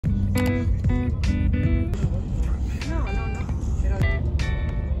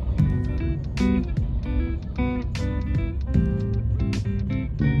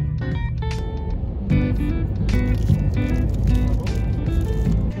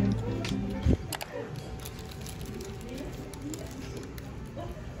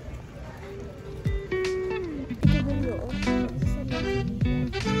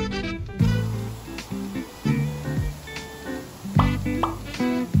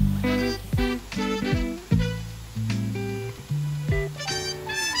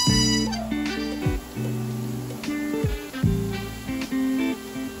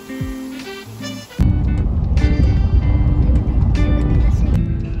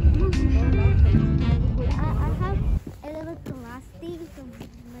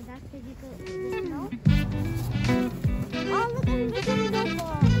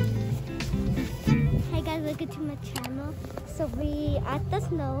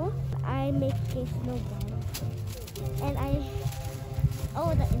snow. I make a snowball, and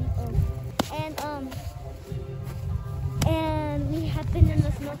and we have been in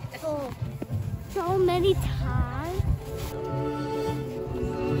the snow so many times.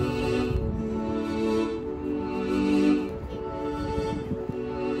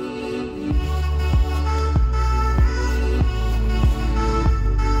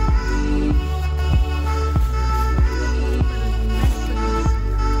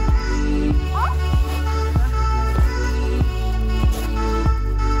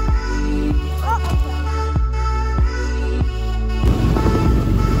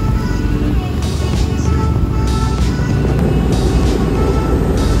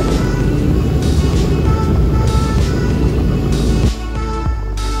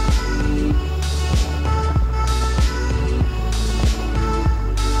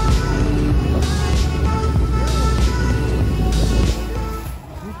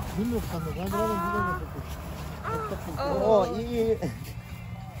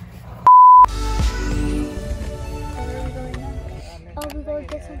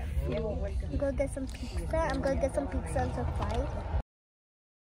 We're gonna get some pizza. I'm gonna get some pizza and some fries.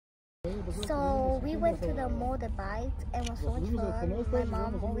 So we went to the mall to buy it, and it was so much fun. My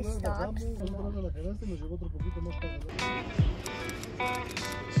mom always stops.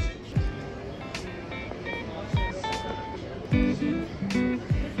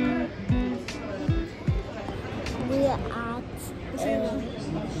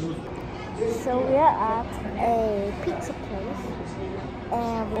 We're at a pizza place,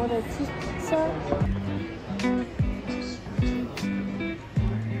 and we ordered pizza.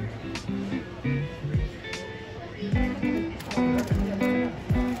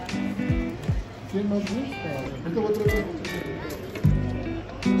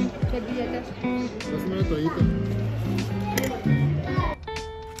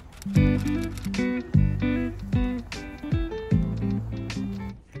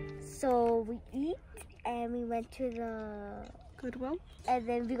 So we eat and we went to the Goodwill, and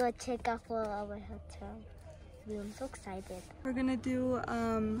then we're gonna check out for our hotel. I'm so excited. We're gonna do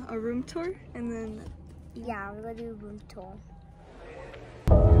a room tour, and then yeah, we're gonna do a room tour.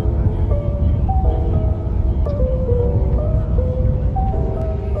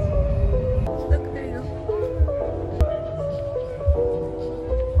 Look, there you go.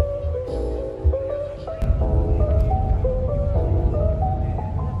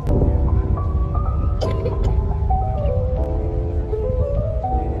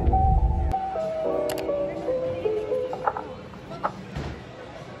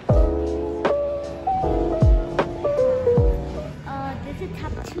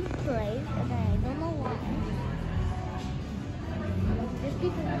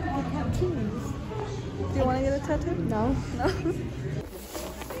 Do you want to get a tattoo? No. No?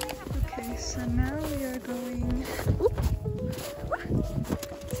 Okay, so now we are going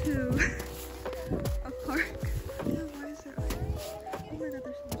to a park. Oh, why is there ice? Oh my god,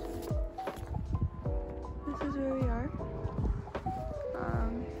 there's so much ice. This is where we are.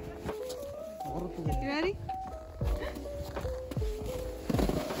 You ready?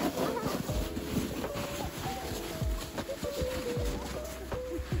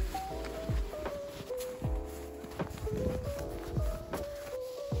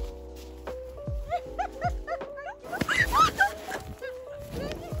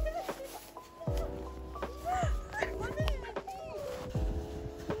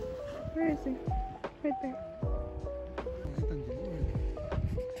 Where is he? Right there.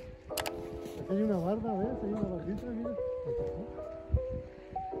 Hay una barda, ¿ves? Hay una bardita, mira.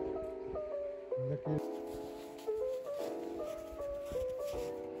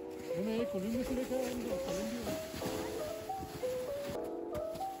 Bueno, Colombia se le queda dando Colombia.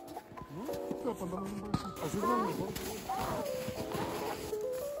 ¿No? Pero pondamos un poco. Así es lo mejor.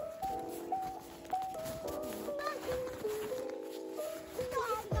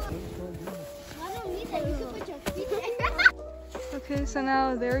 Okay, so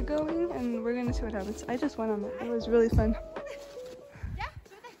now they're going and we're gonna see what happens. I just went on it. It was really fun.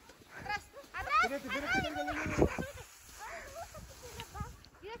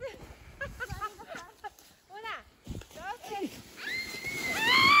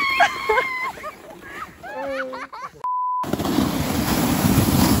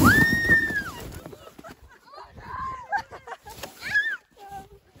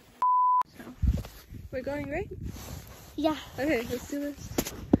 We're going, right? Yeah. Okay, let's do this.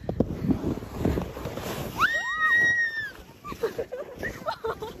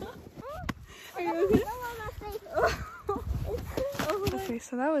 Are you okay? Okay,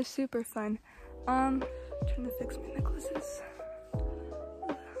 so that was super fun. Trying to fix my necklaces.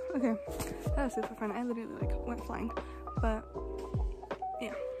 Okay, that was super fun. I literally like went flying, but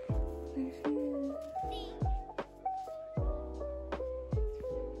yeah. There she is.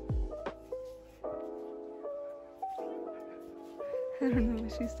 I don't know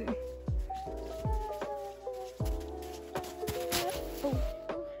what she's doing.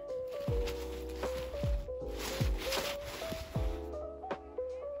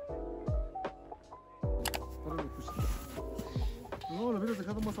 No, lo hubieras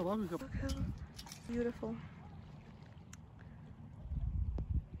dejado más abajo, hija. Look how beautiful.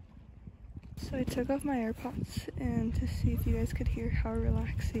 So I took off my AirPods and to see if you guys could hear how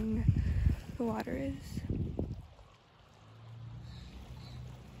relaxing the water is.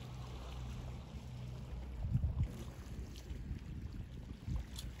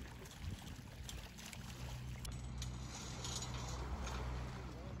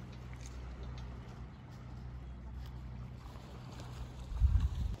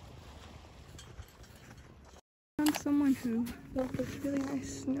 Someone who built this really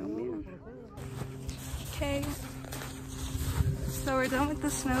nice snowman. Okay, so we're done with the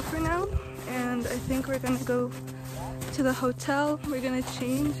snow for now, and I think we're gonna go to the hotel. We're gonna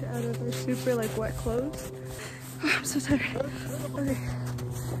change out of our super like wet clothes. Oh, I'm so tired. Okay,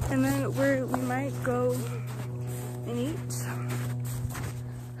 and then we might go and eat.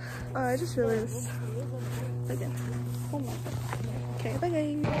 Oh, I just realized again. Oh my god. Okay, bye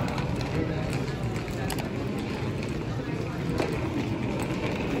guys.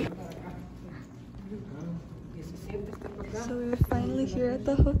 So we're finally here at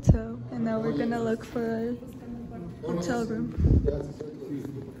the hotel, and now we're gonna look for a hotel room.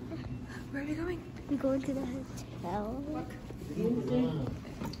 Where are we going? We're going to the hotel.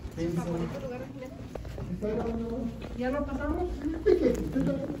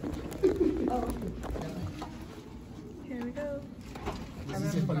 Here we go.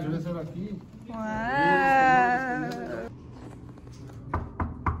 Wow. Wow.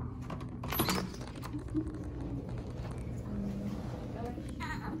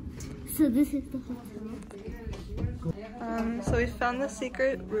 So this is the hotel. So we found the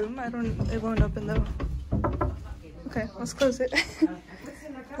secret room. It won't open though. Okay, let's close it.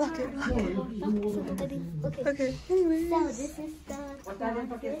 Lock it. Okay, anyways. So this is the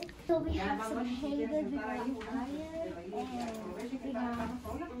closet. So we have some hangers, we got iron, and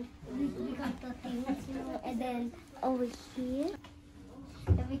we got the things, you know, and then over here,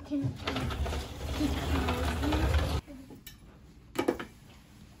 and we can keep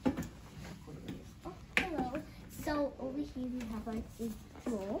hello. So over here we have our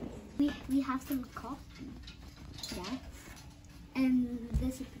floor. We have some coffee. Yeah. And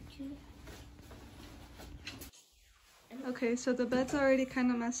there's a picture. Okay, so the bed's already kind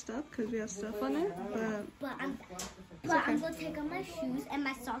of messed up because we have stuff on it, But I'm gonna take off my shoes and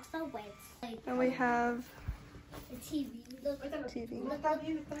my socks are wet. and we have A TV. Look. TV Look.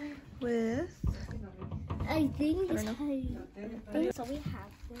 with I think it's how. So we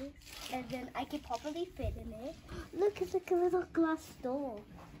have this, and then I can probably fit in it. Look, it's like a little glass door.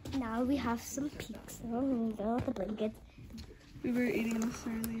 Now we have some pizza. The blanket. we were eating this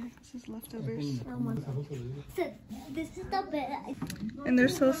earlier. This is leftovers. So this is the bed. And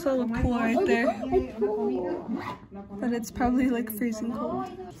there's so cool right there. But it's probably like freezing cold.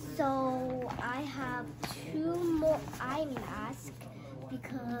 So I have 2 more eye masks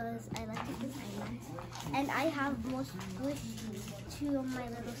because I like to use eye masks. And I have more squishies, 2 of my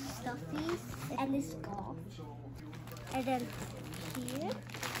little stuffies, and this golf. And then here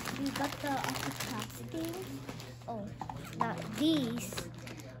we got the plastic. Oh, now these.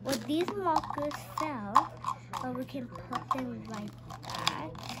 Well, these markers fell, but we can put them right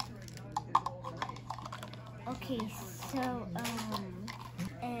back. Okay, so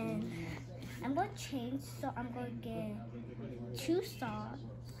and I'm gonna change. So I'm gonna get 2 socks,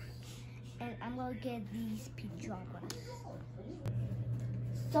 and I'm gonna get these pajamas.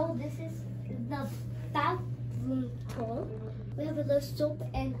 So this is the bathroom toilet. We have a little soap,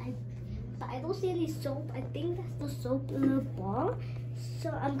 and I don't see any soap. I think that's the soap in the bar.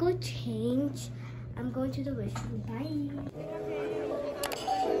 So I'm going to change. I'm going to the restroom. Bye.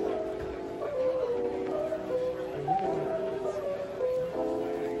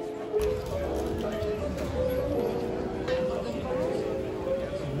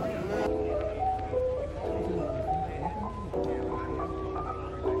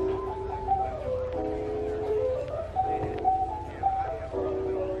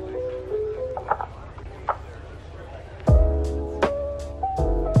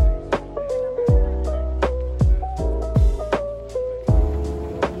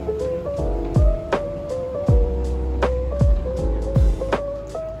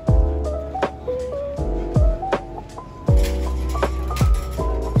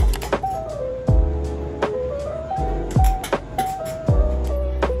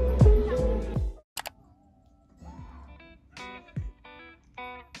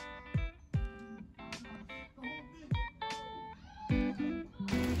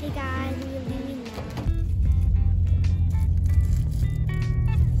 Hey guys, we're leaving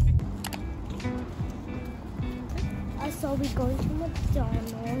now. So we're going to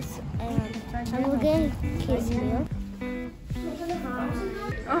McDonald's and I will get a quesadilla.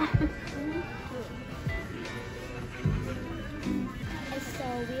 Oh. And so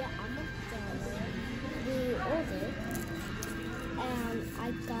we are at McDonald's. We ordered and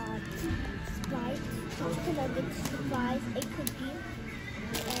I got Sprite, chicken nuggets, fries, a cookie,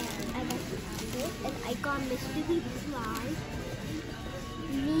 and I got apple, and I got mystery fries.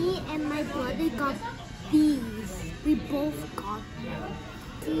 Me and my brother got these. We both got them.